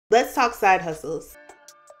Let's talk side hustles.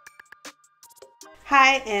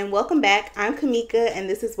 Hi and welcome back. I'm Kamika and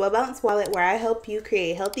this is Well Balanced Wallet, where I help you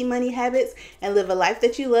create healthy money habits and live a life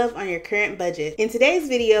that you love on your current budget. In today's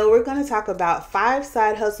video, we're going to talk about 5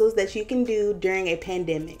 side hustles that you can do during a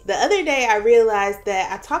pandemic. The other day, I realized that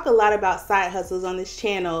I talk a lot about side hustles on this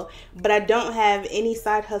channel, but I don't have any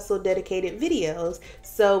side hustle dedicated videos,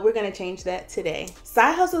 so we're going to change that today.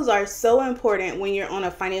 Side hustles are so important when you're on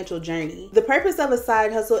a financial journey. The purpose of a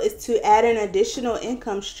side hustle is to add an additional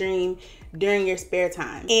income stream during your spare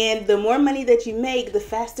time. And the more money that you make, the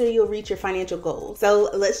faster you'll reach your financial goals. So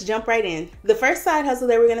let's jump right in. The first side hustle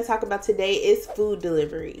that we're going to talk about today is food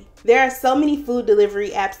delivery. There are so many food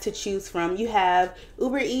delivery apps to choose from. You have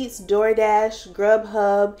Uber Eats, DoorDash,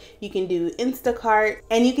 Grubhub, you can do Instacart,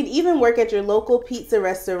 and you can even work at your local pizza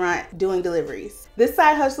restaurant doing deliveries. This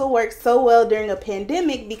side hustle works so well during a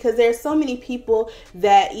pandemic because there are so many people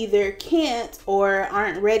that either can't or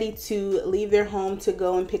aren't ready to leave their home to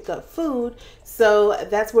go and pick up food. So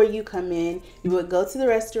that's where you come in. You would go to the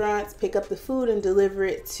restaurants, pick up the food, and deliver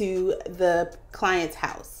it to the client's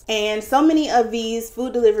house. And so many of these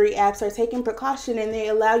food delivery apps are taking precaution, and they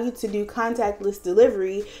allow you to do contactless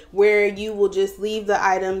delivery, where you will just leave the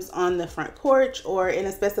items on the front porch or in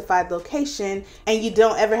a specified location, and you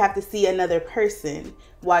don't ever have to see another person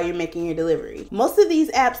while you're making your delivery. Most of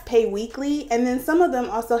these apps pay weekly, and then some of them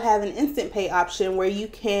also have an instant pay option where you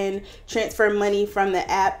can transfer money from the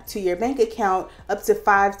app to your bank account up to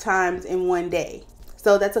 5 times in one day.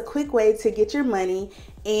 So that's a quick way to get your money,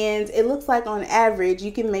 and it looks like on average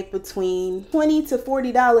you can make between $20 to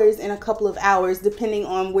 $40 in a couple of hours, depending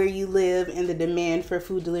on where you live and the demand for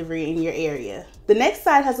food delivery in your area. The next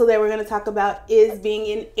side hustle that we're going to talk about is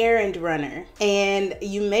being an errand runner. And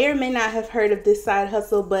you may or may not have heard of this side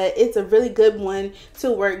hustle, but it's a really good one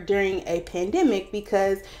to work during a pandemic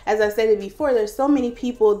because, as I stated before, there's so many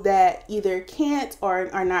people that either can't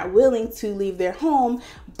or are not willing to leave their home,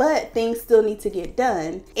 but things still need to get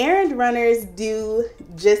done. Errand runners do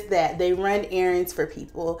just that. They run errands for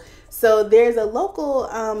people. So there's a local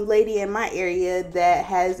lady in my area that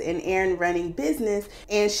has an errand running business,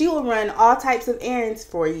 and she will run all types of errands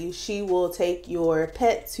for you. She will take your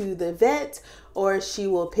pet to the vet, or she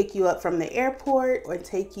will pick you up from the airport or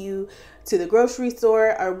take you to the grocery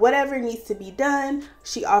store, or whatever needs to be done.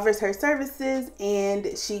 She offers her services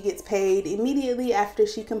and she gets paid immediately after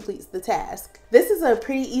she completes the task. This is a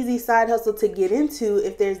pretty easy side hustle to get into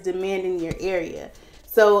if there's demand in your area.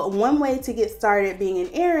 So one way to get started being an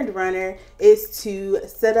errand runner is to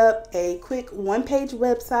set up a quick one-page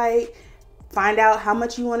website, find out how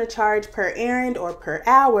much you want to charge per errand or per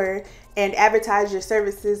hour, and advertise your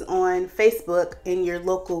services on Facebook in your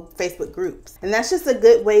local Facebook groups. And that's just a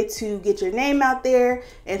good way to get your name out there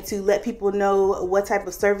and to let people know what type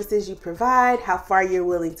of services you provide, how far you're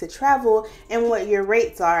willing to travel, and what your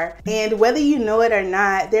rates are. And whether you know it or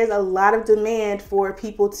not, there's a lot of demand for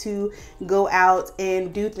people to go out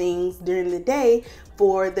and do things during the day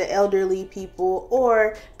for the elderly people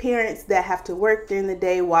or parents that have to work during the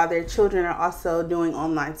day while their children are also doing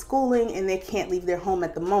online schooling and they can't leave their home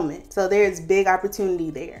at the moment. So there's big opportunity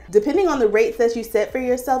there. Depending on the rates that you set for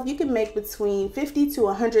yourself, you can make between $50 to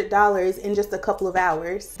 $100 in just a couple of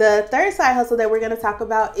hours. The third side hustle that we're going to talk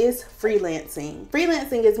about is freelancing.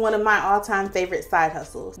 Freelancing is one of my all-time favorite side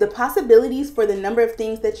hustles. The possibilities for the number of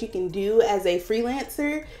things that you can do as a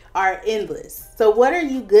freelancer are endless. So what are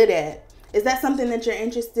you good at? Is that something that you're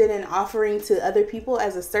interested in offering to other people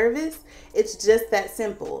as a service? It's just that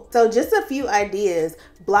simple. So just a few ideas.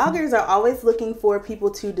 Bloggers are always looking for people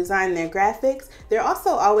to design their graphics. They're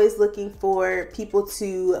also always looking for people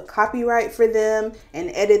to copyright for them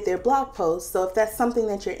and edit their blog posts. So if that's something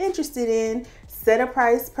that you're interested in, set a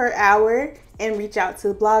price per hour and reach out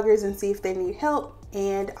to bloggers and see if they need help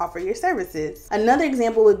and offer your services. Another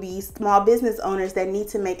example would be small business owners that need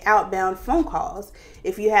to make outbound phone calls.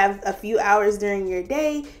 If you have a few hours during your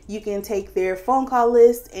day, you can take their phone call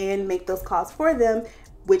list and make those calls for them,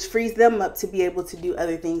 which frees them up to be able to do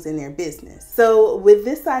other things in their business. So with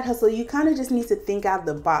this side hustle, you kind of just need to think out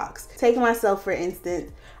the box. Take myself, for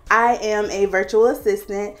instance. I am a virtual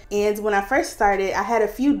assistant, and when I first started, I had a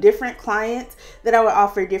few different clients that I would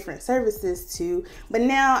offer different services to, but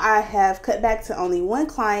now I have cut back to only one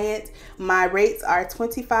client. My rates are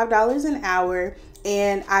 $25 an hour,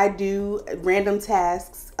 and I do random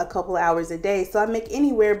tasks a couple hours a day. So I make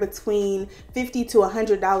anywhere between $50 to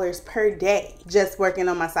 $100 per day just working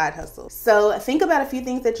on my side hustle. So think about a few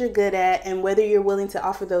things that you're good at and whether you're willing to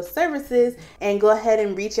offer those services, and go ahead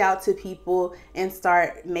and reach out to people and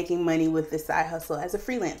start making money with this side hustle as a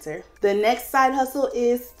freelancer. The next side hustle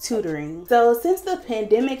is tutoring. So since the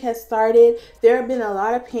pandemic has started, there have been a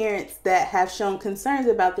lot of parents that have shown concerns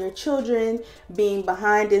about their children being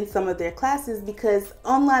behind in some of their classes because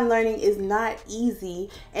online learning is not easy,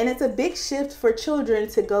 and it's a big shift for children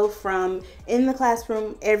to go from in the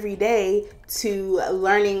classroom every day to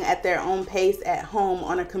learning at their own pace at home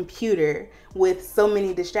on a computer with so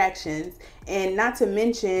many distractions. And not to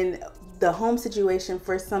mention, the home situation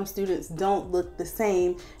for some students don't look the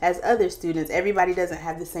same as other students. Everybody doesn't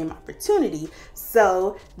have the same opportunity.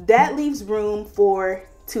 So that leaves room for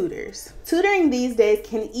tutors. Tutoring these days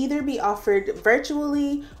can either be offered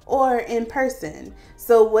virtually or in person.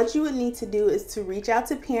 So what you would need to do is to reach out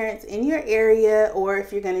to parents in your area, or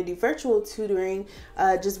if you're going to do virtual tutoring,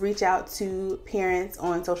 just reach out to parents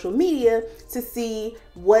on social media to see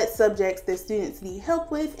what subjects their students need help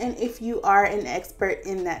with and if you are an expert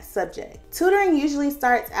in that subject. Tutoring usually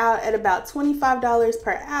starts out at about $25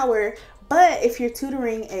 per hour, but if you're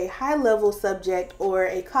tutoring a high-level subject or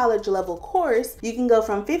a college-level course, you can go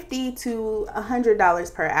from $50 to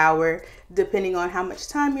 $100 per hour, depending on how much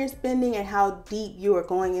time you're spending and how deep you are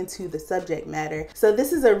going into the subject matter. So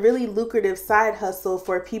this is a really lucrative side hustle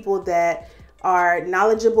for people that are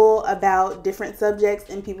knowledgeable about different subjects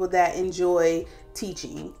and people that enjoy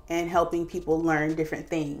teaching and helping people learn different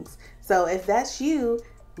things. So if that's you,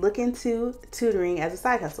 look into tutoring as a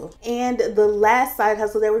side hustle. And the last side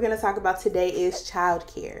hustle that we're going to talk about today is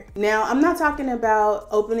childcare. Now, I'm not talking about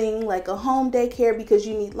opening like a home daycare because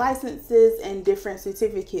you need licenses and different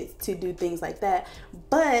certificates to do things like that,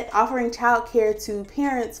 but offering childcare to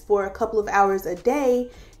parents for a couple of hours a day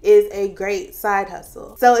is a great side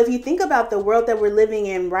hustle. So if you think about the world that we're living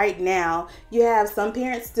in right now, you have some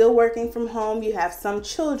parents still working from home, you have some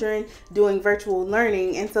children doing virtual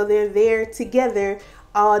learning, and so they're there together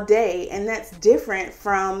all day, and that's different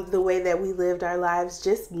from the way that we lived our lives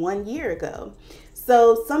just 1 year ago.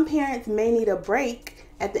 So some parents may need a break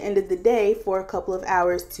at the end of the day for a couple of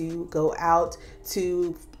hours to go out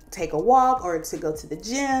to take a walk or to go to the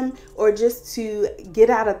gym or just to get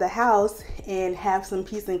out of the house and have some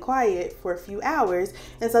peace and quiet for a few hours.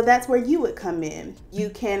 And so that's where you would come in. You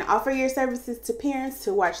can offer your services to parents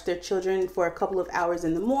to watch their children for a couple of hours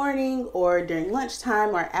in the morning or during lunchtime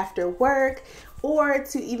or after work, or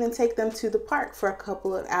to even take them to the park for a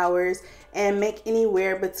couple of hours and make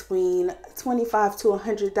anywhere between $25 to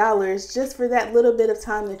 $100 just for that little bit of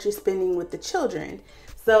time that you're spending with the children.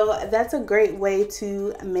 So that's a great way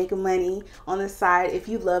to make money on the side if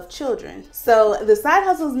you love children. So the side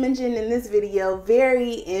hustles mentioned in this video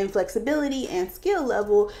vary in flexibility and skill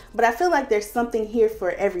level, but I feel like there's something here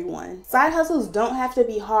for everyone. Side hustles don't have to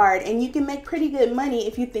be hard, and you can make pretty good money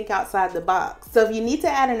if you think outside the box. So if you need to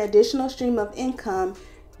add an additional stream of income,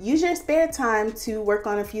 use your spare time to work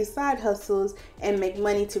on a few side hustles and make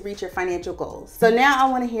money to reach your financial goals. So now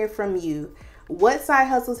I want to hear from you. What side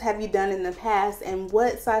hustles have you done in the past, and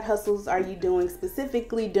what side hustles are you doing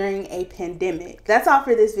specifically during a pandemic? That's all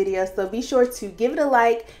for this video, so be sure to give it a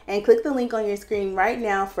like and click the link on your screen right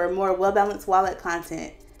now for more Well Balanced Wallet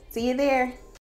content. See you there.